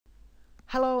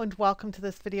Hello and welcome to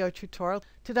this video tutorial.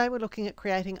 Today we're looking at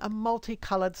creating a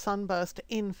multicolored sunburst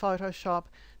in Photoshop.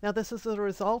 Now this is the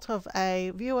result of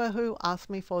a viewer who asked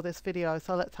me for this video,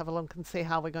 so let's have a look and see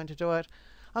how we're going to do it.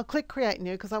 I'll click create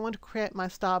new because I want to create my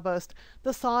starburst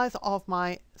the size of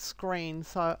my screen.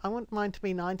 So I want mine to be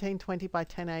 1920 by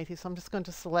 1080, so I'm just going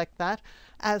to select that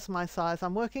as my size.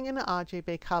 I'm working in an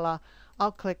RGB color.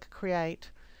 I'll click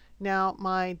create. Now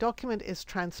my document is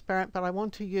transparent, but I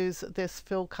want to use this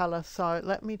fill color, so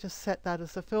let me just set that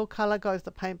as the fill color. Goes the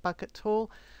paint bucket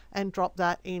tool and drop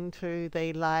that into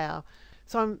the layer.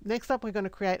 So next up we're going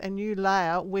to create a new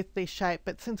layer with the shape,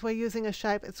 but since we're using a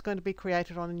shape it's going to be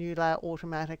created on a new layer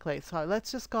automatically. So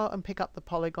let's just go and pick up the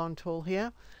polygon tool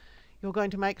here. You're going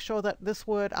to make sure that this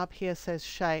word up here says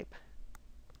shape.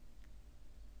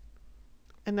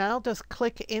 And now just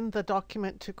click in the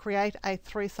document to create a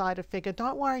three-sided figure.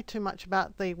 Don't worry too much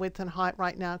about the width and height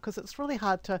right now because it's really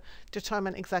hard to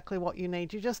determine exactly what you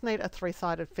need. You just need a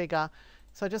three-sided figure.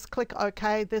 So just click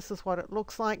OK. This is what it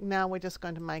looks like. Now we're just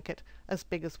going to make it as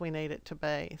big as we need it to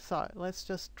be. So let's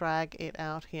just drag it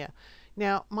out here.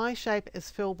 Now my shape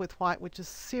is filled with white, which is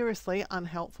seriously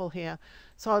unhelpful here.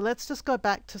 So let's just go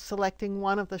back to selecting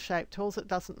one of the shape tools. It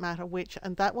doesn't matter which,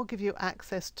 and that will give you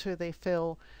access to the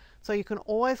fill. So you can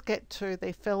always get to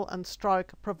the fill and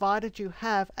stroke provided you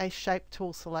have a shape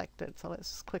tool selected. So let's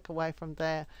just click away from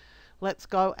there. Let's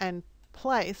go and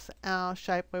place our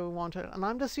shape where we want it. And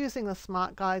I'm just using the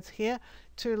smart guides here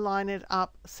to line it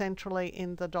up centrally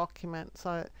in the document.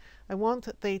 So I want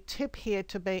the tip here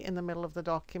to be in the middle of the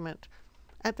document.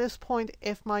 At this point,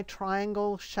 if my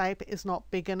triangle shape is not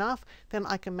big enough, then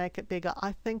I can make it bigger.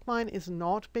 I think mine is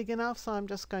not big enough, so I'm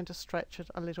just going to stretch it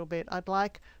a little bit. I'd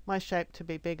like my shape to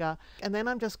be bigger. And then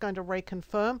I'm just going to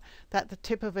reconfirm that the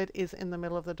tip of it is in the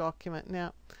middle of the document.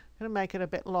 Now, I'm going to make it a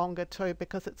bit longer too,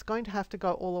 because it's going to have to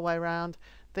go all the way around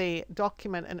the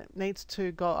document and it needs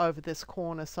to go over this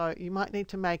corner. So you might need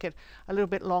to make it a little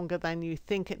bit longer than you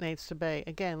think it needs to be.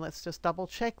 Again, let's just double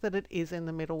check that it is in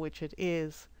the middle, which it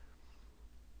is.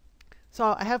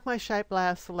 So I have my shape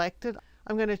layer selected.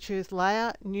 I'm going to choose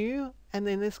layer, new, and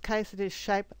in this case it is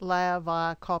shape layer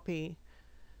via copy.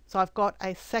 So I've got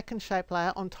a second shape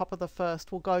layer on top of the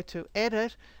first. We'll go to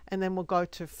edit and then we'll go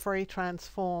to free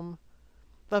transform.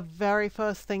 The very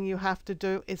first thing you have to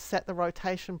do is set the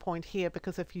rotation point here,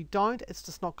 because if you don't, it's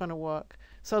just not going to work.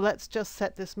 So let's just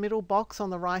set this middle box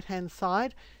on the right hand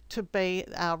side to be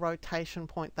our rotation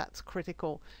point. That's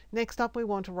critical. Next up we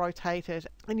want to rotate it,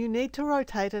 and you need to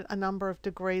rotate it a number of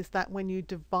degrees that when you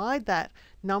divide that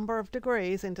number of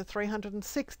degrees into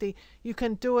 360 you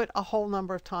can do it a whole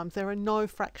number of times. There are no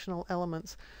fractional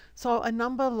elements. So a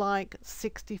number like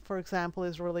 60 for example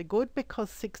is really good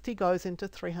because 60 goes into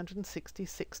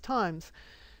 366 times.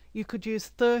 You could use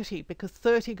 30 because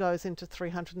 30 goes into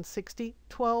 360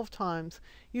 12 times.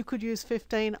 You could use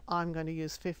 15. I'm going to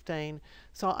use 15.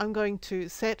 So I'm going to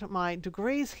set my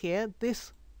degrees here,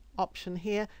 this option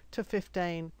here, to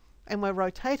 15. And we're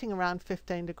rotating around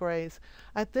 15 degrees.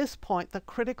 At this point, the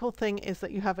critical thing is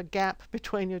that you have a gap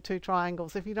between your two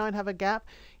triangles. If you don't have a gap,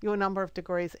 your number of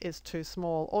degrees is too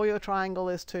small, or your triangle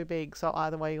is too big. So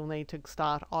either way, you'll need to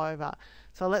start over.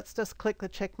 So let's just click the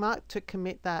check mark to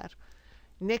commit that.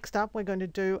 Next up, we're going to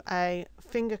do a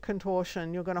finger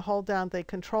contortion. You're going to hold down the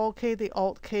Control key, the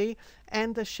Alt key,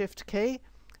 and the Shift key.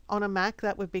 On a Mac,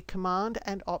 that would be Command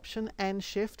and Option and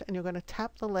Shift, and you're going to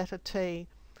tap the letter T.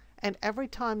 And every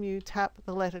time you tap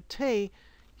the letter T,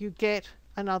 you get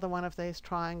another one of these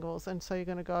triangles. And so you're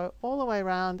going to go all the way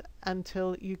around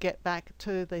until you get back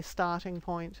to the starting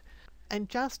point. And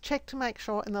just check to make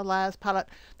sure in the layers palette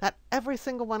that every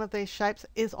single one of these shapes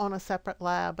is on a separate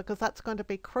layer, because that's going to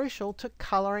be crucial to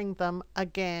coloring them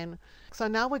again. So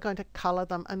now we're going to color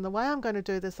them, and the way I'm going to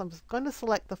do this, I'm just going to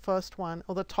select the first one,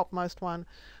 or the topmost one.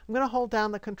 I'm going to hold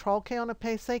down the Control key on a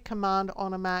PC, Command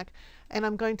on a Mac, and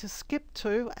I'm going to skip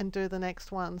 2 and do the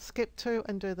next one, skip 2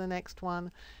 and do the next one.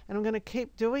 And I'm going to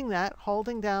keep doing that,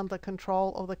 holding down the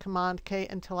Control or the Command key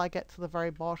until I get to the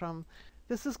very bottom.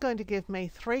 This is going to give me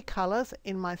 3 colors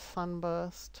in my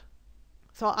sunburst.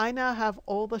 So I now have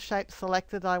all the shapes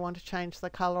selected that I want to change the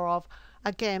color of.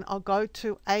 Again, I'll go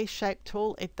to a shape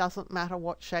tool. It doesn't matter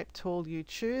what shape tool you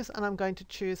choose, and I'm going to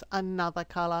choose another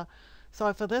color.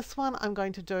 So for this one, I'm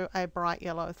going to do a bright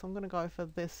yellow. So I'm going to go for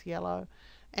this yellow.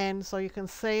 And so you can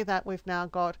see that we've now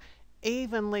got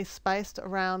evenly spaced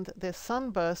around this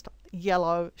sunburst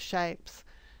yellow shapes.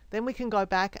 Then we can go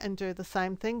back and do the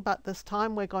same thing, but this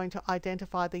time we're going to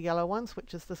identify the yellow ones,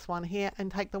 which is this one here,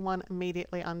 and take the one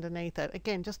immediately underneath it.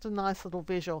 Again, just a nice little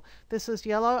visual. This is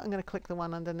yellow. I'm going to click the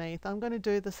one underneath. I'm going to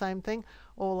do the same thing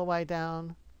all the way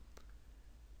down.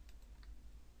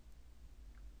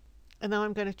 And then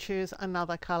I'm going to choose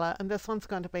another color, and this one's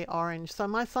going to be orange. So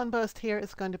my sunburst here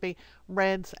is going to be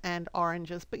reds and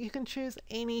oranges, but you can choose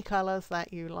any colors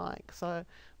that you like. So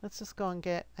let's just go and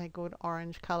get a good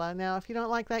orange color. Now if you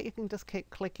don't like that, you can just keep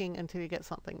clicking until you get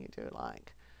something you do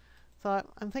like. So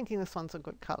I'm thinking this one's a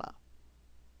good color.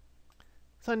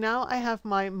 So now I have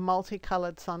my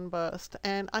multicolored sunburst,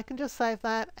 and I can just save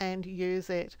that and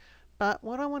use it. But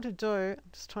what I want to do,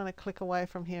 I'm just trying to click away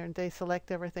from here and deselect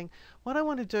everything. What I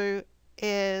want to do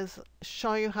is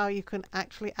show you how you can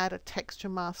actually add a texture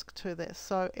mask to this.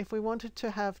 So if we wanted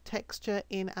to have texture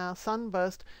in our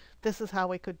sunburst, this is how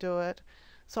we could do it.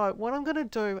 So what I'm going to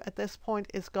do at this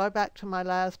point is go back to my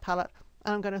layers palette,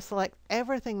 and I'm going to select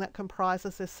everything that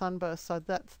comprises this sunburst. So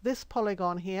that's this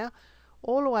polygon here,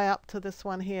 all the way up to this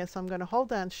one here. So I'm going to hold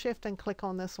down Shift and click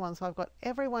on this one. So I've got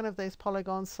every one of these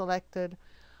polygons selected.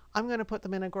 I'm going to put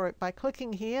them in a group by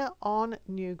clicking here on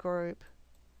New Group.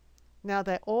 Now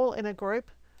they're all in a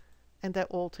group and they're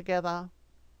all together.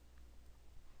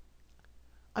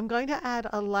 I'm going to add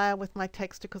a layer with my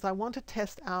texture because I want to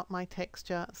test out my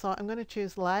texture. So I'm going to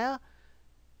choose Layer,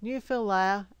 New Fill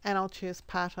Layer, and I'll choose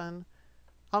Pattern.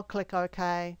 I'll click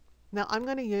OK. Now I'm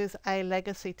going to use a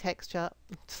legacy texture.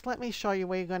 Just let me show you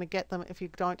where you're going to get them if you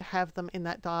don't have them in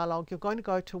that dialog. You're going to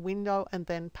go to Window and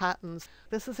then Patterns.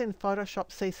 This is in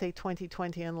Photoshop CC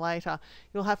 2020 and later.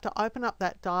 You'll have to open up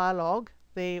that dialog,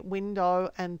 the Window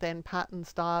and then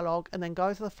Patterns dialog, and then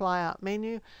go to the flyout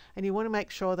menu, and you want to make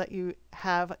sure that you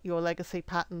have your legacy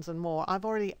patterns and more. I've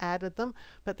already added them,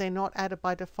 but they're not added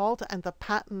by default, and the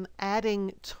pattern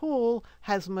adding tool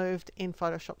has moved in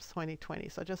Photoshop 2020,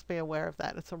 so just be aware of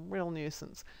that. It's a real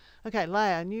nuisance. Okay,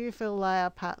 Layer, New Fill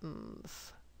Layer,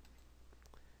 Patterns.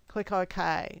 Click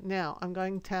OK. Now I'm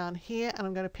going down here and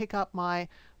I'm going to pick up my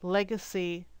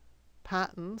legacy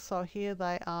patterns. So here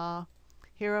they are.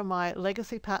 Here are my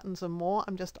legacy patterns and more.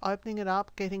 I'm just opening it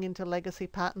up, getting into legacy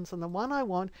patterns, and the one I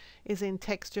want is in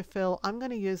texture fill. I'm going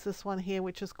to use this one here,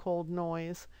 which is called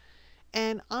noise,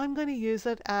 and I'm going to use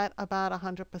it at about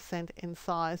 100% in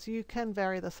size. You can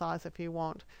vary the size if you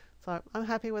want. So I'm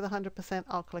happy with 100%.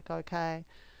 I'll click OK.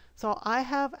 So I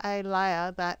have a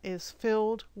layer that is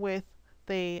filled with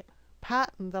the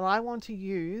pattern that I want to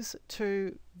use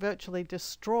to virtually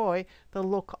destroy the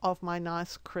look of my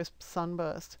nice crisp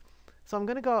sunburst. So I'm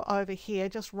going to go over here,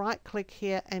 just right click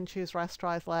here and choose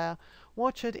rasterize layer.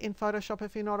 Watch it in Photoshop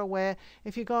if you're not aware.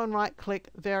 If you go and right click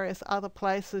various other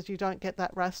places, you don't get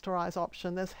that rasterize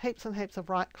option. There's heaps and heaps of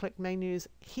right click menus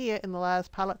here in the layers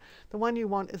palette. The one you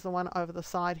want is the one over the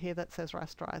side here that says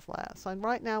rasterize layer. So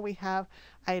right now we have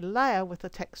a layer with a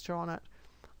texture on it.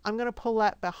 I'm going to pull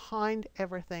that behind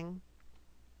everything.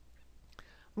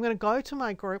 I'm going to go to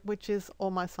my group, which is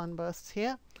all my sunbursts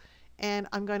here, and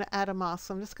I'm going to add a mask.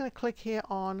 So I'm just going to click here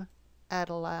on Add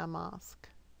a Layer Mask.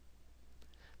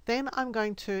 Then I'm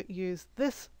going to use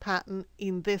this pattern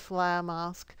in this layer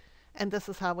mask, and this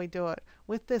is how we do it.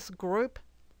 With this group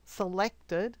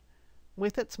selected,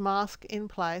 with its mask in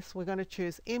place, we're going to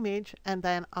choose Image and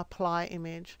then Apply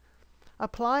Image.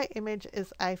 Apply Image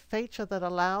is a feature that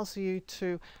allows you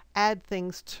to add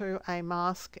things to a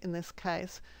mask in this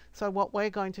case. So what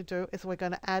we're going to do is we're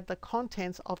going to add the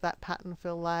contents of that pattern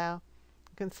fill layer.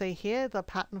 You can see here the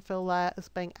pattern fill layer is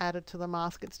being added to the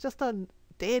mask. It's just a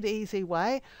dead easy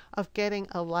way of getting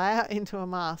a layer into a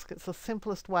mask. It's the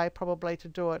simplest way probably to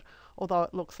do it, although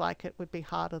it looks like it would be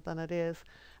harder than it is.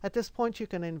 At this point you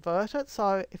can invert it,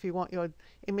 so if you want your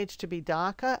image to be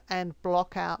darker and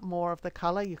block out more of the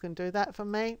color, you can do that. For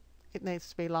me, it needs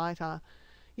to be lighter.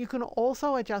 You can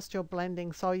also adjust your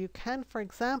blending, so you can, for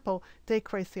example,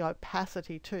 decrease the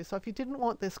opacity too. So if you didn't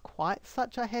want this quite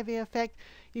such a heavy effect,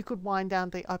 you could wind down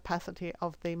the opacity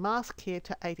of the mask here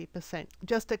to 80%.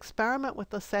 Just experiment with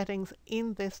the settings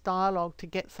in this dialog to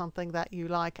get something that you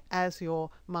like as your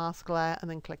mask layer, and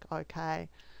then click OK.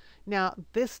 Now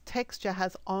this texture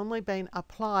has only been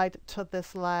applied to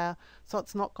this layer, so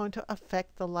it's not going to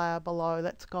affect the layer below.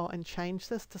 Let's go and change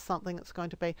this to something that's going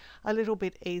to be a little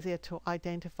bit easier to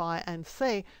identify and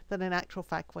see that in actual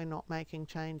fact we're not making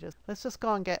changes. Let's just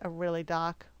go and get a really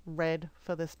dark red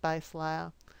for this base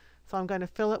layer. So I'm going to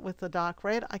fill it with the dark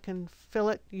red. I can fill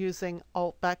it using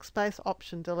Alt Backspace,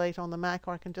 Option Delete on the Mac,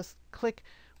 or I can just click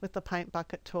with the paint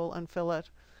bucket tool and fill it.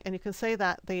 And you can see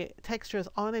that the texture is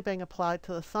only being applied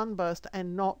to the sunburst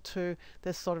and not to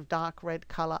this sort of dark red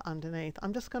color underneath.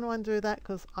 I'm just going to undo that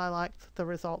because I liked the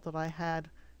result that I had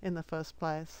in the first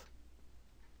place.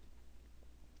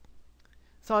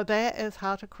 So there is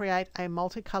how to create a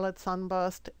multicolored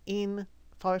sunburst in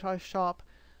Photoshop.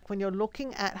 when you're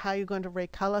looking at how you're going to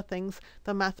recolor things,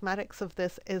 the mathematics of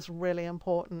this is really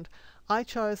important. I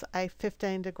chose a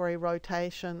 15-degree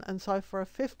rotation, and so for a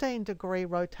 15-degree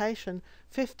rotation,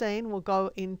 15 will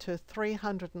go into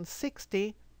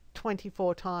 360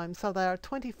 24 times. So there are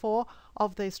 24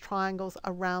 of these triangles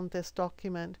around this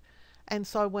document. And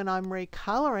so when I'm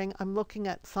recoloring, I'm looking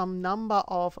at some number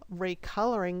of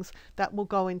recolorings that will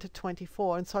go into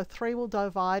 24. And so 3 will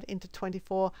divide into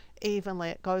 24 evenly.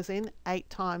 It goes in 8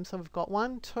 times. So we've got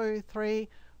 1, 2, 3,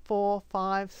 4,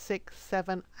 5, 6,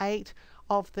 7, 8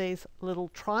 of these little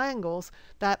triangles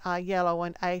that are yellow,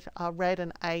 and 8 are red,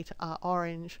 and 8 are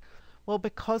orange. Well,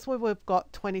 because we've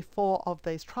got 24 of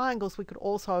these triangles, we could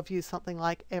also have used something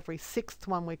like every 6th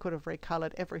one we could have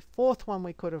recolored, every 4th one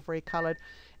we could have recolored,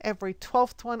 every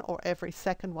 12th one, or every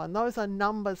 2nd one. Those are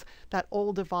numbers that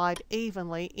all divide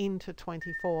evenly into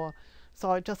 24.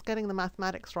 So just getting the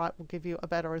mathematics right will give you a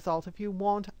better result if you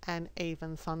want an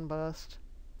even sunburst.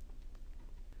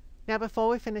 Now, before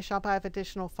we finish up, I have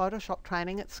additional Photoshop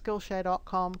training at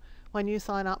Skillshare.com. When you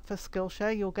sign up for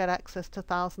Skillshare, you'll get access to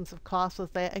thousands of classes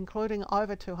there, including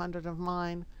over 200 of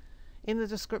mine. In the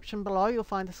description below, you'll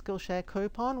find a Skillshare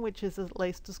coupon, which is at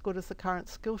least as good as the current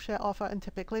Skillshare offer, and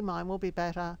typically mine will be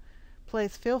better.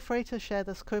 Please feel free to share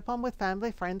this coupon with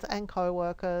family, friends, and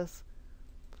co-workers.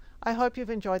 I hope you've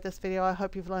enjoyed this video. I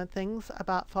hope you've learned things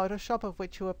about Photoshop of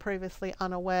which you were previously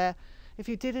unaware. If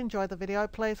you did enjoy the video,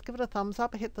 please give it a thumbs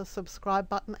up, hit the subscribe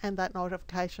button and that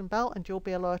notification bell, and you'll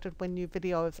be alerted when new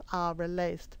videos are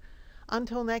released.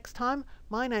 Until next time,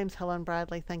 my name's Helen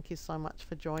Bradley. Thank you so much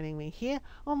for joining me here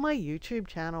on my YouTube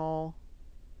channel.